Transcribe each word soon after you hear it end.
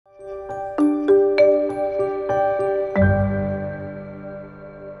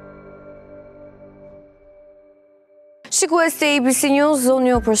Shikues të ABC News, unë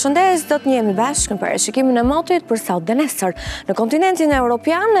ju përshëndes, do të njemi bashkë në parashikimin e motit për sot dhe nesër në kontinentin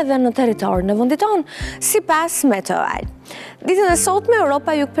evropian edhe në territor në vendin tonë, sipas meteorologëve. Ditën e sotme,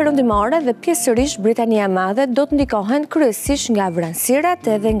 Europa jugperëndimore dhe pjesërisht Britania e Madhe do të ndikohen kryesisht nga vranësirat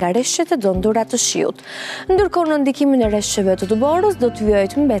edhe nga rreshtet e dëndura të shiut. Ndërkohë në ndikimin e rreshqeve të Duborës do të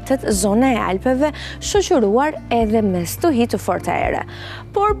vijojë të mbetet zona e Alpeve, shoqëruar edhe me stuhi të fortë ajre.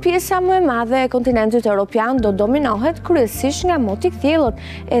 Por pjesa më e madhe e kontinentit evropian do dominohet kryesisht nga Moti kthjellët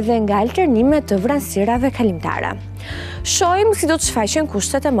edhe nga alternime të vranësirave kalimtare. Shohim si do të shfaqen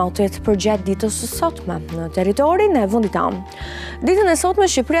kushtet e motit për gjatë ditës së sotme në territorin e vendit tonë. Ditën e sotme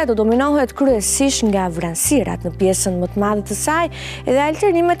Shqipëria do dominohet kryesisht nga vranësirat në pjesën më të madhe të saj edhe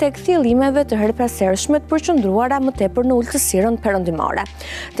alternimet e kthjellimeve të herpasershme të përqendruara më tepër në ulësirën perëndimore.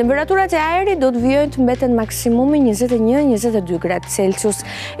 Temperaturat e ajrit do të vijojnë të mbeten maksimumi 21-22 gradë Celsius.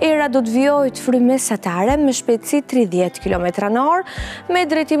 Era do të vijojë të frymësatare me shpejtësi 30 km/h me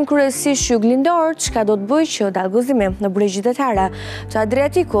drejtim kryesisht juglindor, çka do të bëjë që dallgëzimi në brezhit e tëra të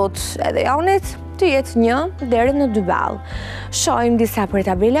Adriatikut edhe Jonit të jetë 1 deri në 2 ballë. Shohim disa prej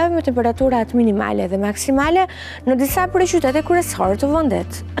tabelave me temperaturat minimale dhe maksimale në disa prej qytetet kryesore të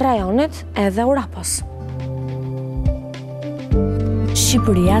vendit, rajonit edhe Europës.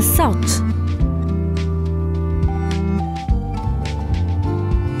 Shqipëria sot.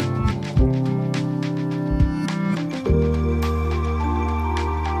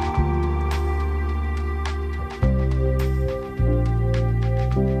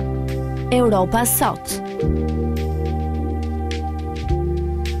 Europa sot.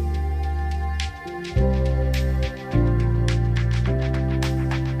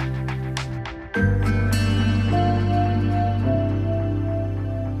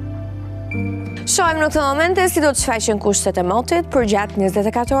 Shohim në këtë momente si do të shfaqen kushtet e motit për gjatë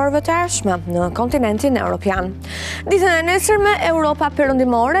 24 orëve të ardhshme në kontinentin evropian. Ditën e nesërme, Europa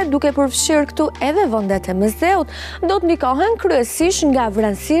perëndimore, duke përfshirë këtu edhe vendet e mesdheut, do të ndikohen kryesisht nga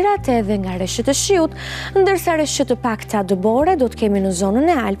vranësirat edhe nga rreshtet e shiut, ndërsa rreshtet të pakta dëbore do të kemi në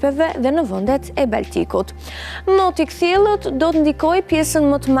zonën e Alpeve dhe në vendet e Baltikut. Moti kthjellët do të ndikojë pjesën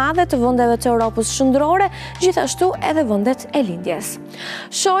më të madhe të vendeve të Europës qendrore, gjithashtu edhe vendet e lindjes.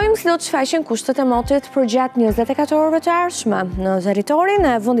 Shohim si do të shfaqen kushtet e motit për gjatë 24 orëve të ardhshme në territorin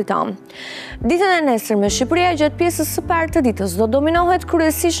e vendit tonë. Ditën e nesërme Shqipëria gjatë pjesës së parë të ditës do dominohet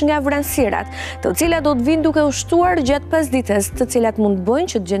kryesisht nga vranësirat, të cilat do të vinë duke u shtuar gjatë pasdites, të cilat mund të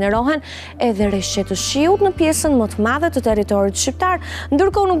bëjnë që të gjenerohen edhe rreshqe të shiut në pjesën më të madhe të territorit shqiptar,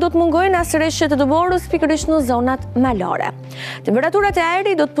 ndërkohë nuk do të mungojnë as rreshqet e Duborës pikërisht në zonat malore. Temperaturat e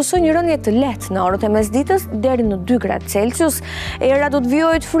ajrit do të pusojnë një rënje të lehtë në orët e mesditës deri në 2 gradë Celsius. Era do të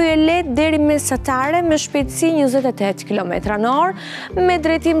vijojë të fryje lehtë deri mesatare me shpejtësi 28 km/h me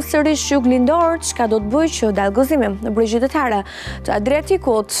drejtim sërish juglindor, çka do të bëjë që dallgëzimi në brezhit e tëra të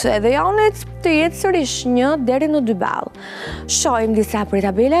Adriatikut edhe Jonit të jetë sërish 1 deri në 2 ballë. Shohim disa prej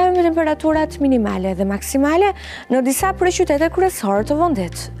tabelave me temperaturat minimale dhe maksimale në disa prej qytetet kryesore të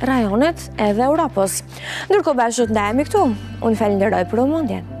vendit, rajonet edhe Europës. Ndërkohë bashkë të ndajemi këtu. Unë falenderoj për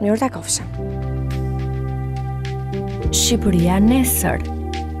vëmendjen. Mirë takofshim. Shqipëria nesër.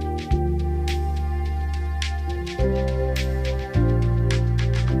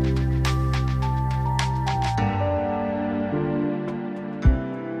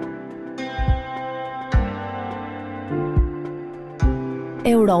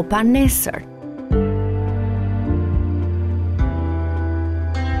 Europa nesër.